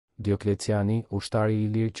Diokleciani, ushtari i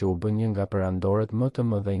ilir që u bë një nga perandorët më të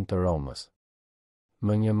mëdhenj të Romës.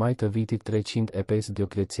 Më 1 maj të vitit 305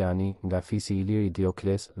 Diokleciani, nga fisi ilir i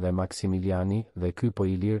Diokles dhe Maksimiliani, dhe ky po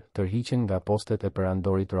ilir, tërhiqen nga postet e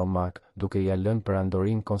perandorit romak, duke ia lënë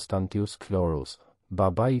perandorin Konstantius Chlorus,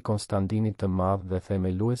 baba i Konstantinit të Madh dhe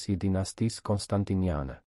themelues i dinastisë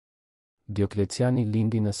konstantiniane. Diokleciani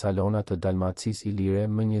lindi në Salona të Dalmacisë ilire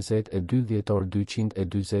më 22 dhjetor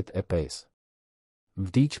 245.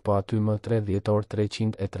 Vdiq po aty më 3 dhjetor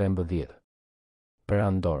 313.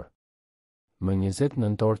 Perandor. Më 20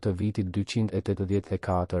 nëntor të vitit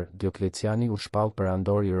 284, Diokleciani u shpall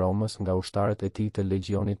perandor i Romës nga ushtarët e tij të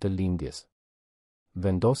legjionit të lindjes.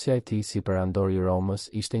 Vendosja e tij si perandor i Romës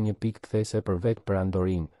ishte një pikë kthese për vetë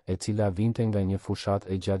perandorin, e cila vinte nga një fushat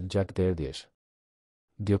e gjatë gjakderdhjesh.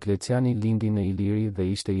 Diokleciani lindi në Iliri dhe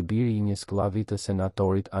ishte i biri i një sklavi të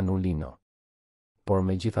senatorit Anulino. Por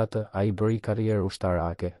megjithatë, ai bëri karrierë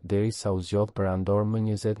ushtarake, derisa u zgjodh perandor më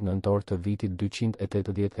 20 nëntor të vitit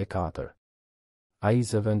 284. Ai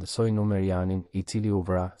zëvendësoi Numerianin, i cili u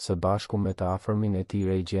vra, së bashku me të afërmin e tij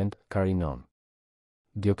regjent, Karinon.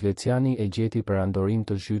 Diokleciani e gjeti perandorin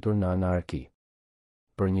të zhytur në anarki.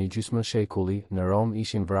 Për një gjysmë shekulli, në Rom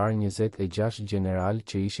ishin vrarë 26 general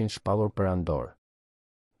që ishin shpallur perandor.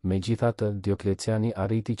 Megjithatë, Diokleciani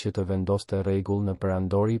arriti që të vendoste rregull në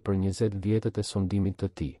perandori për 20 vjetët e sundimit të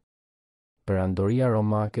tij. Perandoria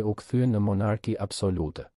romake u kthye në monarki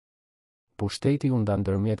absolute. Pushteti u nda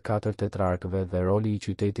ndërmjet 4 tetrarkëve dhe roli i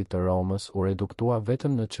qytetit të Romës u reduktua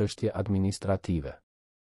vetëm në çështje administrative.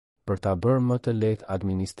 Për ta bërë më të lehtë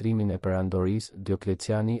administrimin e perandorisë,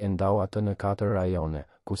 Diokleciani e ndau atë në 4 rajone,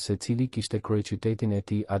 ku secili kishte kryeqytetin e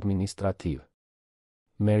tij administrativ.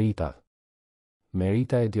 Meritat.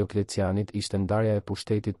 Merita e Dioklecianit ishte ndarja e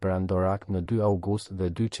pushtetit perandorak në 2 august dhe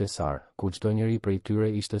 2 qesar, ku çdo njeri prej tyre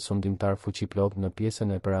ishte sundimtar fuqiplot në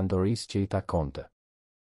pjesën e perandorisë që i takonte.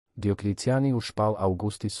 Diokleciani u shpall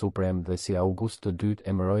Augusti Suprem dhe si August të dytë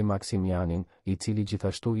emëroi Maksimianin, i cili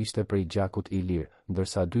gjithashtu ishte prej gjakut ilir,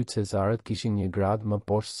 ndërsa 2 cezarët kishin një grad më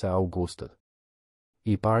poshtë se Augustët.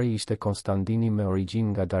 I pari ishte Konstantini me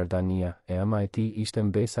origjinë nga Dardania, e ema e tij ishte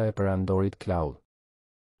mbesa e perandorit Klaud.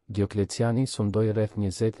 Diokleciani sundoi rreth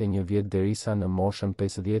 21 vjet derisa në moshën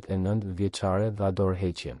 59 vjeçare dha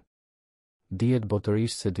dorëheqjen. Dihet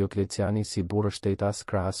botërisht se Diokleciani si burrë shtetas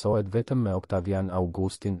krahasohet vetëm me Oktavian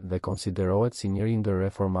Augustin dhe konsiderohet si njëri ndër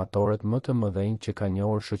reformatorët më të mëdhenj që ka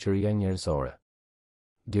njohur shoqëria njerëzore.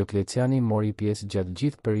 Diokleciani mori pjesë gjatë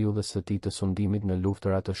gjithë periudhës së tij të sundimit në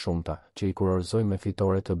luftëra të shumta, që i kurorëzoi me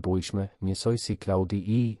fitore të bujshme, njësoj si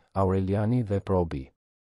Claudii, Aureliani dhe Probi.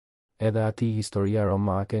 Edhe atij historia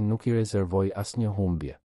romake nuk i rezervoi asnjë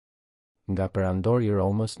humbje. Nga perandor i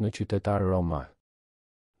Romës në qytetar romak.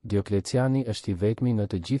 Diokleciani është i vetmi në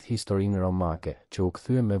të gjithë historinë romake, që u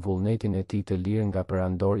kthye me vullnetin e tij të lirë nga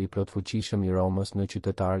perandor i plotfuqishëm i Romës në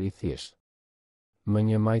qytetar i thjeshtë. Më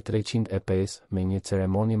 1 maj 305, me një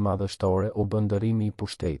ceremoni madhështore u bë ndërrimi i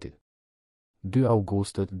pushtetit. 2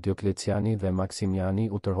 augustët, Diokleciani dhe Maksimiani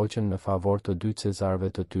u tërhoqën në favor të 2 cezarëve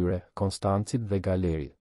të tyre, Konstancit dhe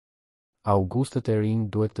Galerit. Augustët e rinj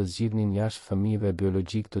duhet të zgjidhnin jashtë fëmijëve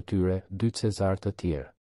biologjik të tyre 2 cezarë të tjerë.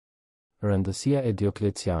 Rëndësia e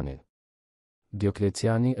Dioklecianit.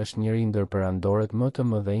 Diokleciani është njëri ndër perandorët më të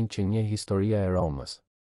mëdhenj që njeh historia e Romës.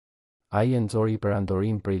 Ai e nxori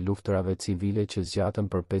perandorin prej luftërave civile që zgjatën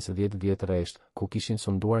për 50 vjet rresht, ku kishin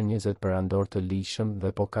sunduar 20 perandor të ligjshëm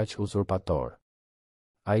dhe po kaq uzurpator.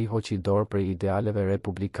 Ai hoqi dorë prej idealeve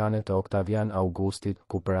republikane të Oktavian Augustit,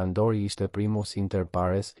 ku perandori ishte primus inter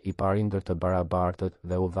pares, i pari ndër të barabartët,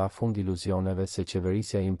 dhe u dha fund iluzioneve se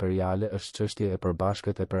qeverisja imperiale është çështje e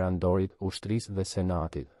përbashkët e perandorit, ushtrisë dhe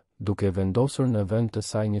senatit, duke vendosur në vend të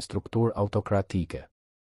saj një strukturë autokratike.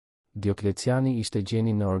 Diokleciani ishte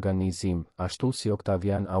gjeni në organizim, ashtu si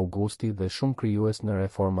Oktavian Augusti dhe shumë krijues në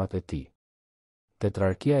reformat e tij.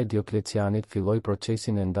 Tetrarkia e Dioklecianit filloi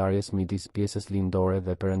procesin e ndarjes midis pjesës lindore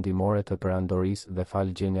dhe perëndimore të perandorisë dhe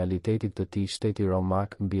fal genialitetit të tij shteti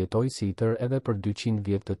romak mbijetoi si i tërë edhe për 200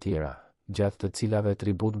 vjet të tjera, gjatë të cilave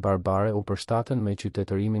tribut barbare u përshtatën me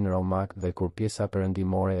qytetërimin romak dhe kur pjesa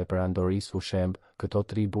perëndimore e perandorisë u shemb, këto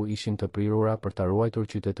tribu ishin të prirura për ta ruajtur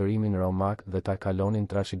qytetërimin romak dhe ta kalonin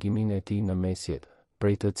trashëgimin e tij në mesjet,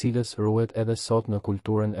 prej të cilës ruhet edhe sot në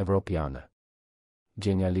kulturën evropiane.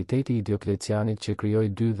 Genialiteti i Dioklecianit që krijoi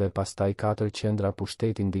 2 dhe pastaj 4 qendra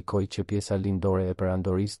pushteti ndikoi që pjesa lindore e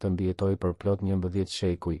perandorisë të mbijetoi për plot 11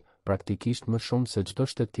 shekuj, praktikisht më shumë se çdo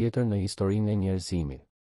shtet tjetër në historinë e njerëzimit.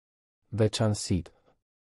 Veçanësitë.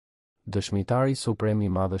 Dëshmitari suprem i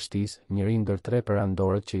madhështisë, njëri ndër 3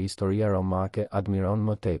 perandorët që historia romake admiron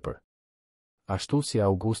më tepër. Ashtu si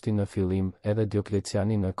Augusti në fillim, edhe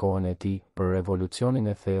Diokleciani në kohën e tij, për revolucionin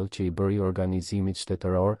e thellë që i bëri organizimit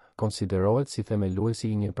shtetëror, konsiderohet si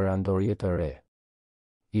themeluesi i një perandorie të re.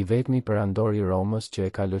 I vetmi perandor i Romës që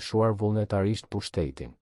e ka lëshuar vullnetarisht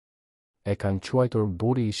pushtetin. E kanë quajtur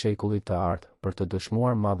buri i shekullit të artë për të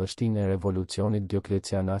dëshmuar madhështinë e revolucionit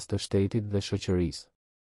dioklecianas të shtetit dhe shoqërisë.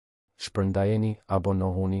 Shpërndajeni,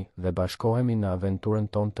 abonohuni dhe bashkohemi në aventurën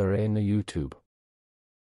tonë të re në YouTube.